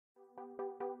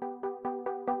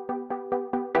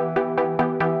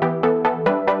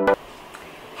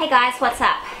guys, what's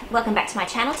up? Welcome back to my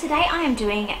channel. Today I am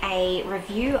doing a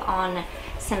review on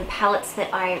some palettes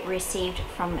that I received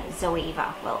from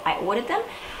Zoeva. Well, I ordered them.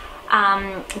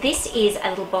 This is a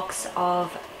little box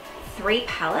of 3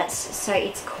 palettes. So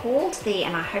it's called the,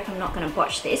 and I hope I'm not going to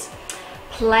botch this,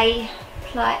 Plaisir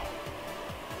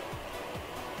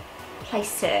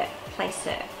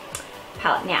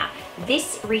palette. Now,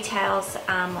 this retails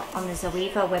on the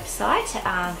Zoeva website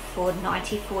for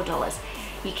 $94.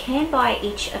 You can buy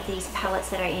each of these palettes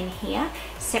that are in here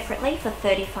separately for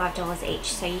 $35 each.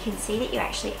 So you can see that you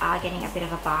actually are getting a bit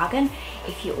of a bargain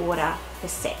if you order the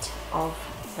set of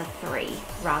the 3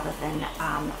 rather than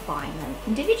buying them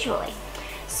individually.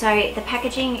 So the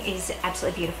packaging is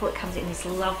absolutely beautiful. It comes in this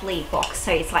lovely box,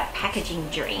 so it's like packaging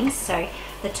dreams. So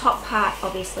the top part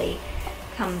obviously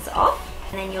comes off,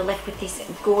 and then you're left with this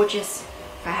gorgeous,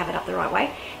 if I have it up the right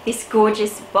way, this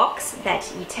gorgeous box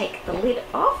that you take the lid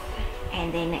off,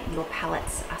 and then your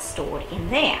palettes are stored in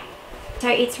there. So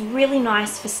it's really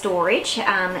nice for storage,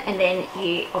 and then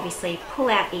you obviously pull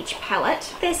out each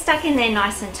palette. They're stuck in there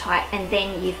nice and tight, and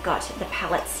then you've got the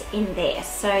palettes in there.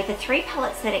 So the 3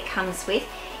 palettes that it comes with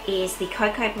is the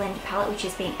Cocoa Blend palette, which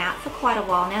has been out for quite a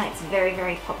while now. It's very,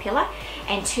 very popular,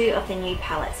 and 2 of the new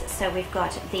palettes. So we've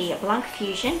got the Blanc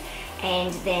Fusion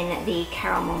and then the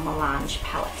Caramel Melange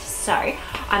palette. So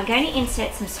I'm going to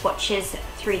insert some swatches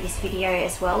through this video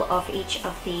as well of each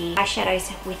of the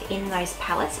eyeshadows within those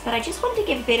palettes, but I just wanted to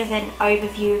give a bit of an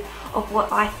overview of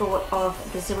what I thought of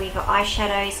the Zoeva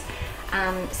eyeshadows.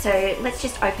 So let's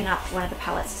just open up one of the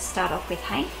palettes to start off with,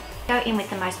 hey? Go in with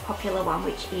the most popular one,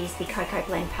 which is the Cocoa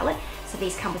Blend palette. So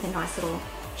these come with a nice little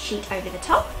sheet over the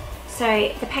top.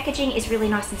 So the packaging is really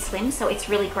nice and slim, so it's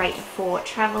really great for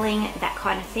traveling, that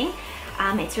kind of thing.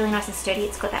 It's really nice and sturdy.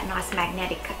 It's got that nice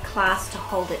magnetic clasp to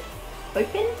hold it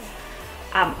open,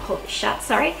 hold it shut,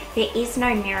 sorry. There is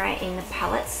no mirror in the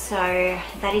palette, so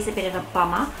that is a bit of a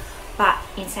bummer. But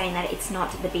in saying that, it's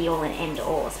not the be all and end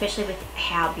all, especially with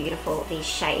how beautiful these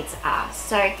shades are.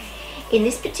 So in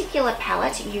this particular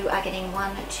palette, you are getting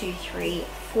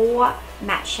 4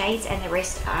 matte shades, and the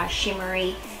rest are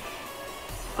shimmery.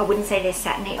 I wouldn't say they're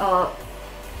satiny. Oh,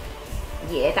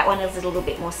 yeah, that one is a little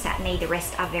bit more satiny. The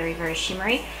rest are very, very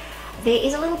shimmery. There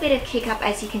is a little bit of kick up,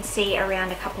 as you can see,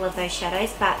 around a couple of those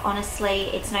shadows, but honestly,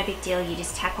 it's no big deal. You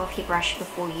just tap off your brush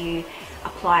before you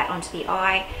apply it onto the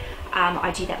eye.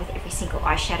 I do that with every single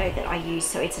eyeshadow that I use,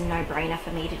 so it's a no-brainer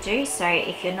for me to do. So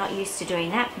if you're not used to doing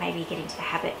that, maybe get into the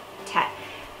habit,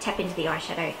 tap into the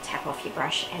eyeshadow, tap off your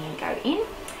brush, and then go in.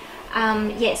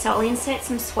 Yeah, so I'll insert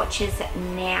some swatches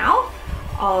now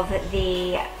of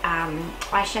the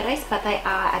eyeshadows, but they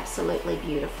are absolutely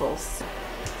beautiful. So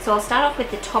I'll start off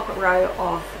with the top row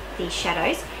of the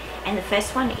shadows, and the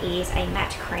first one is a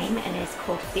matte cream, and it's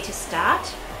called Bitter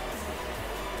Start.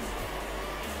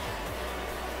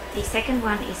 The second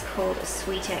one is called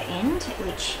Sweeter End,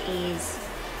 which is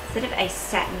sort of a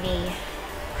satiny,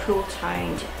 cool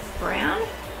toned brown.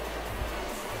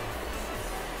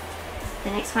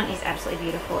 The next one is absolutely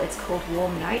beautiful. It's called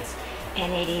Warm Notes,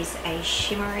 and it is a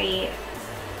shimmery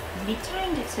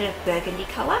mid-toned sort of burgundy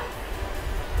color.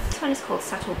 This one is called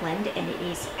Subtle Blend, and it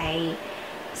is a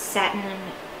satin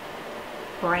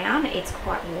brown. It's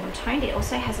quite warm toned. It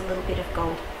also has a little bit of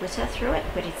gold glitter through it,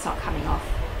 but it's not coming off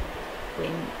when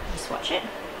you swatch it.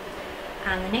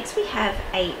 The next we have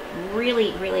a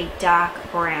really, really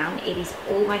dark brown. It is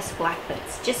almost black, but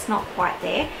it's just not quite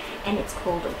there, and it's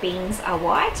called Beans Are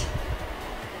White.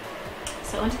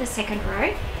 So onto the second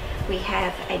row, we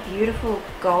have a beautiful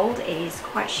gold. It is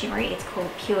quite shimmery. It's called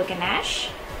Pure Ganache.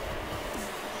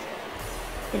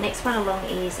 The next one along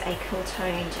is a cool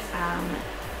toned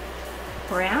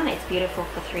brown. It's beautiful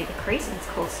for through the crease, and it's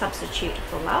called Substitute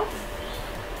for Love.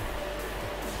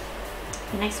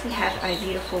 The next we have a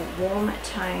beautiful warm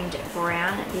toned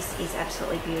brown. This is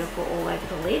absolutely beautiful all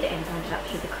over the lid and blended up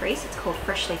through the crease. It's called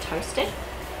Freshly Toasted.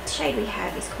 The shade we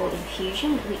have is called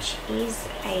Infusion, which is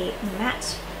a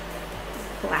matte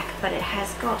black, but it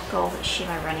has got gold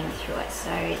shimmer running through it. So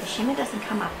the shimmer doesn't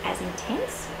come up as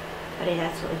intense, but it is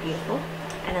absolutely beautiful.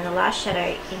 And then the last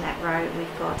shadow in that row,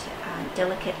 we've got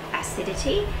Delicate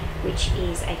Acidity, which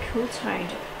is a cool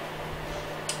toned,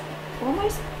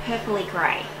 almost purpley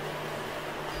grey.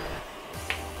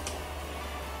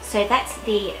 So that's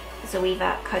the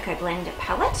Zoeva Cocoa Blend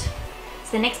palette.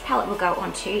 So the next palette we'll go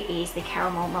on to is the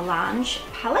Caramel Melange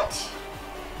palette.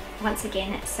 Once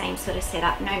again, same sort of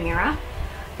setup, no mirror,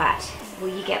 but will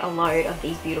you get a load of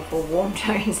these beautiful warm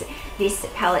tones. This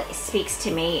palette speaks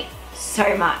to me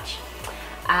so much.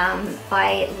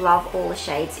 I love all the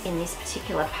shades in this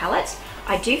particular palette.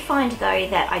 I do find though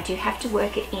that I do have to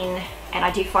work it in, and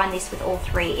I do find this with all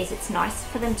three, is it's nice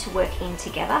for them to work in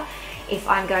together. If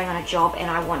I'm going on a job and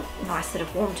I want nice sort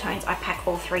of warm tones, I pack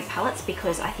all three palettes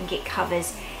because I think it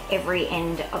covers every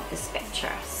end of the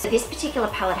spectrum. So this particular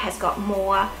palette has got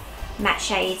more matte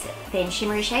shades than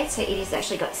shimmery shades. So it has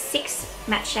actually got 6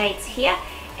 matte shades here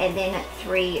and then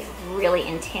 3 really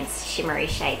intense shimmery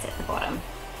shades at the bottom.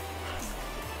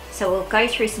 So we'll go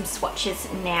through some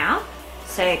swatches now.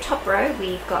 So top row,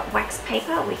 we've got wax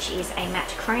paper, which is a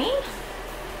matte cream.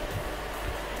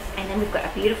 And then we've got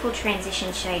a beautiful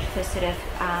transition shade for sort of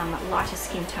lighter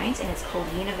skin tones, and it's called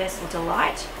Universal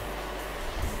Delight.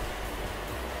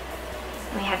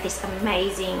 And we have this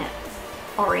amazing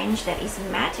orange that is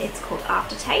matte, it's called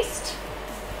Aftertaste.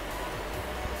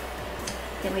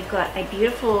 Then we've got a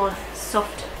beautiful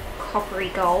soft coppery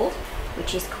gold,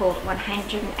 which is called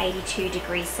 182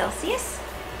 degrees Celsius.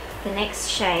 The next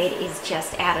shade is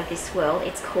just out of this world.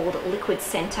 It's called Liquid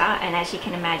Center, and as you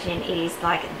can imagine, it is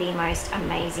like the most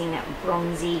amazing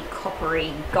bronzy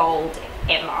coppery gold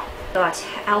ever. Got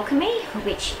Alchemy,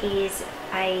 which is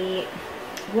a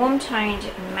warm toned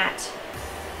matte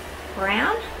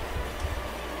brown,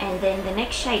 and then the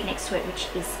next shade next to it, which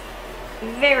is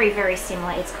very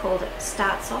similar, it's called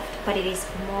Start Soft, but it is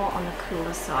more on the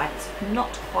cooler side. It's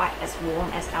not quite as warm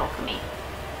as Alchemy.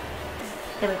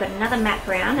 Then we've got another matte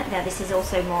brown. Now this is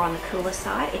also more on the cooler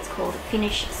side. It's called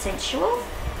Finish Sensual.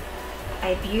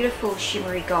 A beautiful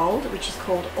shimmery gold, which is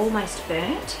called Almost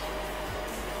Burnt.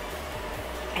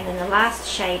 And then the last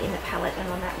shade in the palette and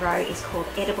on that row is called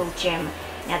Edible Gem.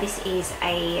 Now this is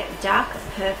a dark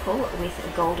purple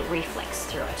with gold reflex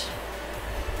through it.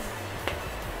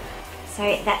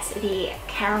 So that's the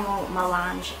Caramel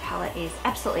Melange palette, is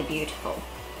absolutely beautiful.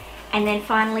 And then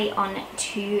finally on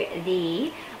to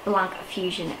the Blanc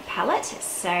Fusion palette.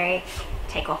 So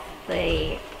take off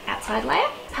the outside layer.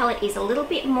 Palette is a little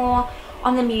bit more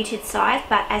on the muted side,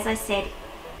 but as I said,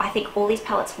 I think all these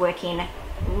palettes work in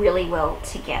really well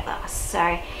together.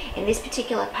 So in this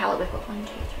particular palette, we've got 1, 2,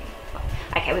 3, 4.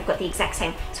 Okay, we've got the exact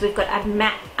same. So we've got a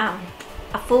matte,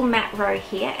 a full matte row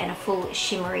here and a full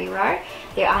shimmery row.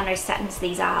 There are no satins,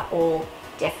 these are all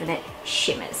definite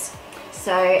shimmers.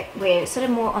 So we're sort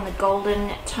of more on the golden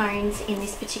tones in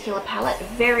this particular palette.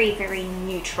 Very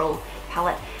neutral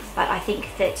palette, but I think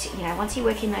that, you know, once you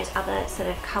work in those other sort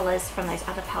of colors from those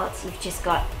other palettes, you've just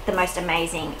got the most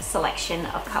amazing selection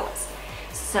of colors.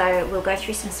 So we'll go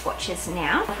through some swatches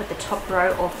now. With the top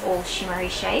row of all shimmery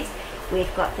shades,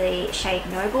 we've got the shade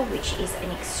Noble, which is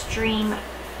an extreme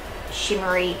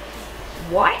shimmery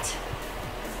white.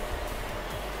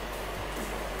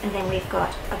 And then we've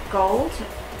got a gold.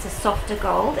 It's a softer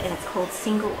gold and it's called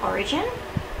Single Origin.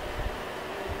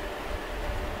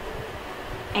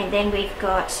 And then we've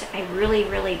got a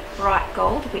really bright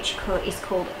gold, which is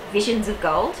called Visions of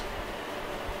Gold.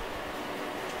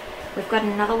 We've got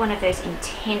another one of those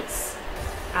intense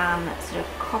sort of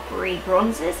coppery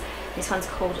bronzes. This one's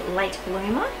called Late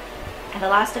Bloomer. And the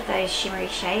last of those shimmery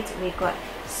shades, we've got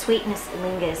Sweetness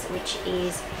Lingers, which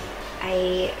is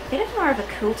a bit of more of a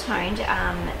cool toned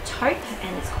taupe,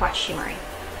 and it's quite shimmery.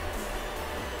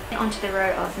 Onto the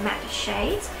row of matte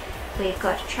shades, we've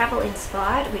got Travel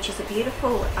Inspired, which is a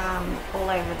beautiful all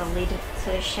over the lid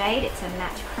sort of shade. It's a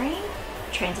matte cream.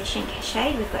 Transition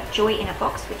shade, we've got Joy in a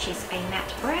Box, which is a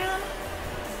matte brown,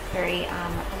 very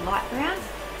light brown.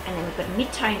 And then we've got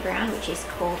mid-tone brown, which is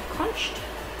called Conched.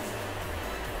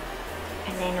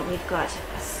 And then we've got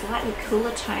a slightly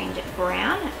cooler toned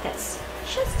brown that's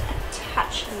just a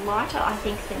touch lighter, I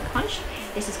think, than Conched.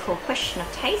 This is called Question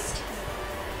of Taste.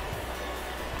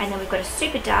 And then we've got a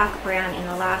super dark brown in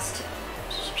the last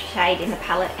shade in the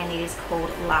palette, and it is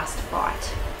called Last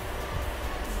Bite.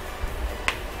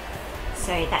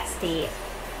 So that's the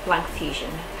Blanc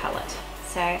Fusion palette.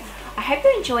 So I hope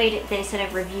you enjoyed the sort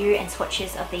of review and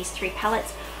swatches of these 3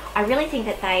 palettes. I really think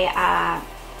that they are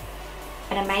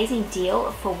an amazing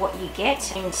deal for what you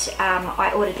get, and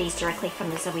I ordered these directly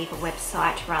from the Zoeva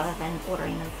website rather than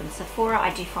ordering them from Sephora.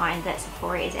 I do find that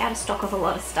Sephora is out of stock of a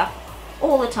lot of stuff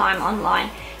all the time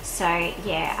online, so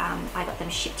yeah, I got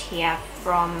them shipped here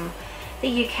from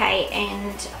the UK,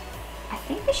 and I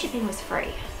think the shipping was free.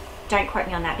 Don't quote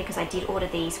me on that, because I did order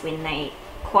these when they,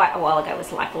 quite a while ago, it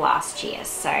was like last year.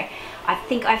 So I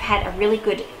think I've had a really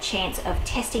good chance of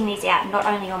testing these out, not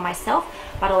only on myself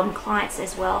but on clients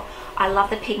as well. I love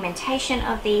the pigmentation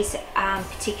of these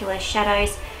particular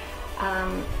shadows.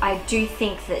 I do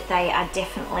think that they are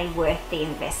definitely worth the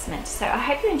investment. So I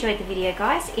hope you enjoyed the video,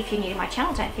 guys. If you're new to my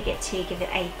channel, don't forget to give it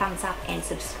a thumbs up and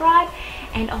subscribe,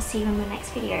 and I'll see you in the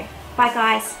next video. Bye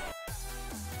guys.